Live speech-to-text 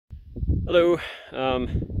Hello,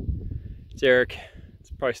 it's Eric.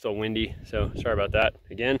 It's probably still windy, so sorry about that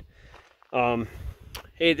again.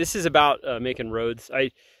 Hey, this is about making roads.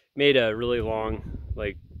 I made a really long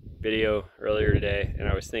video earlier today, and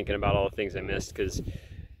I was thinking about all the things I missed because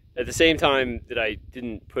at the same time that I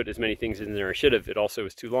didn't put as many things in there I should have, it also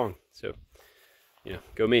was too long. So,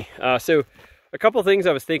 go me. So a couple things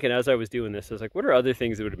I was thinking as I was doing this, I was like, what are other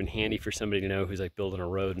things that would have been handy for somebody to know who's like building a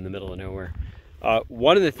road in the middle of nowhere?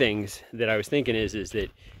 One of the things that I was thinking is that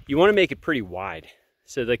you want to make it pretty wide.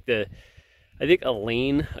 So I think a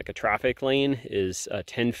lane, like a traffic lane, is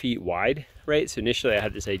 10 feet wide, right? So initially I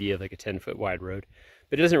had this idea of like a 10-foot wide road,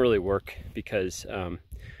 but it doesn't really work because a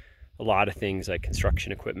lot of things like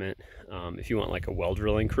construction equipment, if you want like a well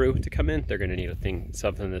drilling crew to come in, they're going to need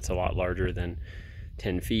something that's a lot larger than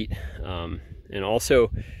 10 feet. And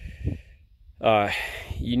also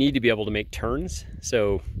you need to be able to make turns.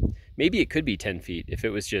 So maybe it could be 10 feet if it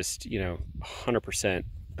was just, 100%,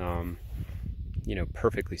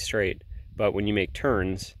 perfectly straight. But when you make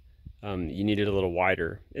turns, you need it a little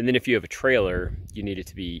wider. And then if you have a trailer, you need it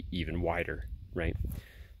to be even wider, right?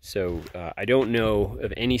 So I don't know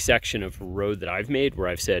of any section of road that I've made where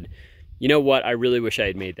I've said, you know what, I really wish I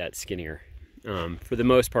had made that skinnier. For the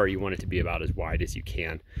most part, you want it to be about as wide as you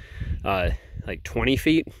can. Like 20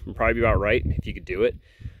 feet would probably be about right if you could do it.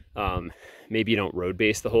 Maybe you don't road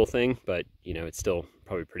base the whole thing, but it's still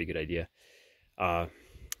probably a pretty good idea.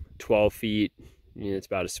 12 feet, it's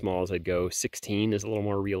about as small as I'd go. 16 is a little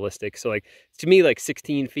more realistic. So to me,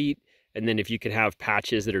 16 feet. And then if you could have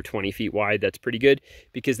patches that are 20 feet wide, that's pretty good,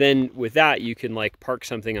 because then with that, you can park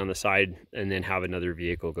something on the side and then have another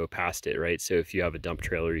vehicle go past it, right? So if you have a dump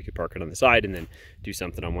trailer, you could park it on the side and then do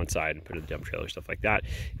something on one side and put it in the dump trailer, stuff like that.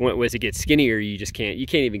 As it gets skinnier, you can't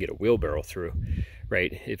even get a wheelbarrow through,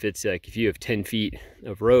 right? If it's if you have 10 feet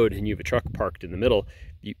of road and you have a truck parked in the middle,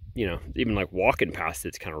 even walking past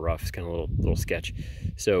it's kind of rough. It's kind of a little sketch.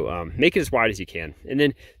 So make it as wide as you can. And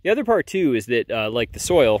then the other part too is that the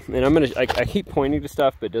soil, and I keep pointing to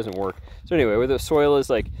stuff, but it doesn't work. So anyway, where the soil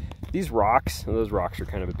is these rocks, and those rocks are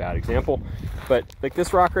kind of a bad example, but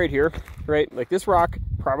this rock right here, right? This rock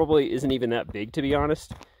probably isn't even that big, to be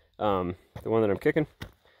honest. The one that I'm kicking,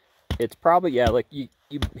 it's probably, yeah, you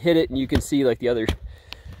hit it and you can see the other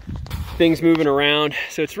things moving around.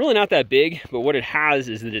 So it's really not that big, but what it has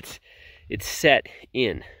is that it's set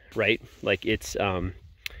in, right? It's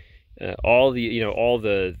all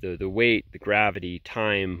the weight, the gravity,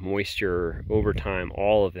 time, moisture, overtime,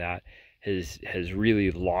 all of that has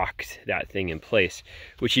really locked that thing in place.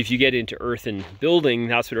 Which, if you get into earthen building,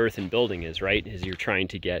 that's what earthen building is, right? Is you're trying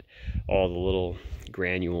to get all the little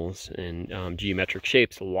granules and geometric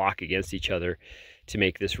shapes lock against each other to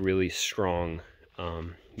make this really strong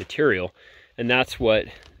material. And that's what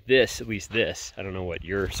at least this, I don't know what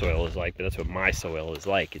your soil is like, but that's what my soil is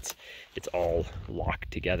like. It's all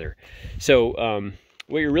locked together. So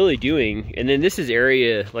what you're really doing, and then this is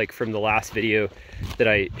area from the last video that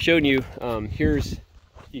I showed you.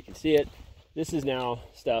 You can see it. This is now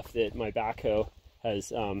stuff that my backhoe has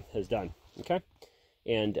done. Okay,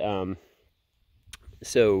 and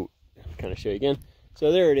so kind of show you again.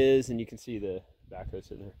 So there it is, and you can see the backhoe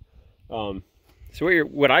sitting there. So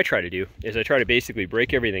what I try to do is I try to basically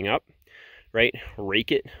break everything up, right?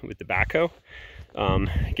 Rake it with the backhoe.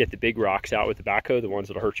 Get the big rocks out with the backhoe, the ones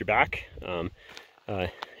that'll hurt your back.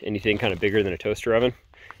 Anything kind of bigger than a toaster oven.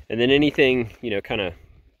 And then anything, kind of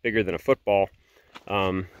bigger than a football,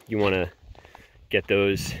 you want to get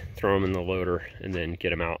those, throw them in the loader, and then get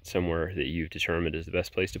them out somewhere that you've determined is the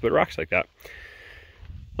best place to put rocks like that.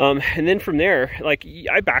 And then from there,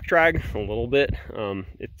 I back drag a little bit.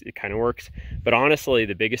 It kind of works, but honestly,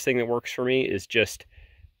 the biggest thing that works for me is just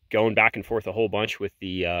going back and forth a whole bunch with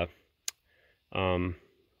the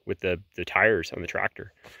tires on the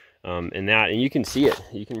tractor. And you can see it.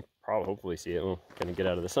 You can hopefully see it. We'll kind of get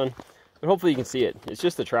out of the sun, but hopefully you can see it. It's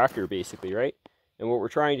just the tractor basically, right? And what we're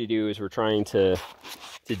trying to do is we're trying to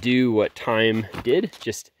do what time did,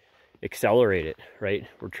 just accelerate it, right?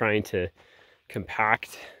 We're trying to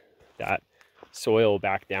compact that soil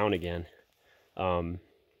back down again, and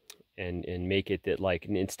make it that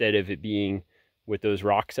instead of it being with those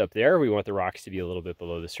rocks up there, we want the rocks to be a little bit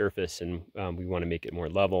below the surface, and we want to make it more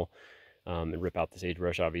level, and rip out the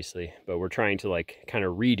sagebrush obviously, but we're trying to kind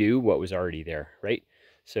of redo what was already there, right?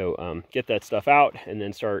 So get that stuff out and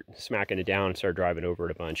then start smacking it down and start driving over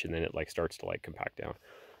it a bunch, and then it starts to compact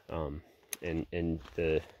down, and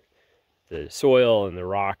the soil and the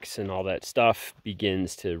rocks and all that stuff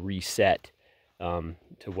begins to reset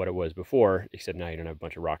to what it was before, except now you don't have a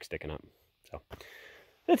bunch of rocks sticking up. So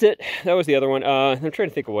that's it. That was the other one. I'm trying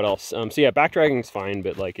to think of what else. So yeah, back dragging is fine,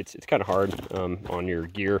 but like it's kind of hard on your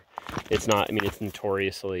gear. It's not. I mean, it's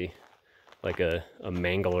notoriously like a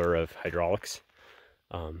mangler of hydraulics.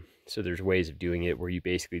 So there's ways of doing it where you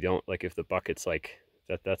basically don't, like if the bucket's like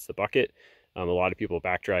that's the bucket. A lot of people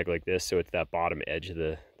back drag like this, so it's that bottom edge of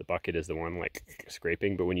the bucket is the one like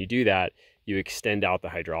scraping. But when you do that, you extend out the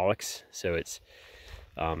hydraulics, so it's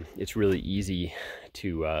really easy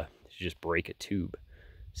to just break a tube.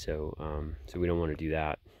 So so we don't want to do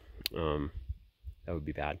that. That would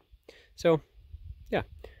be bad. So yeah,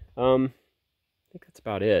 I think that's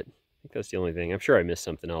about it. I think that's the only thing. I'm sure I missed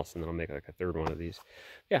something else, and then I'll make like a third one of these.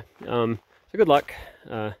 Yeah. So good luck.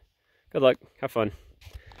 Good luck. Have fun.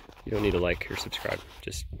 You don't need to like or subscribe.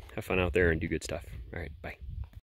 Just have fun out there and do good stuff. All right. Bye.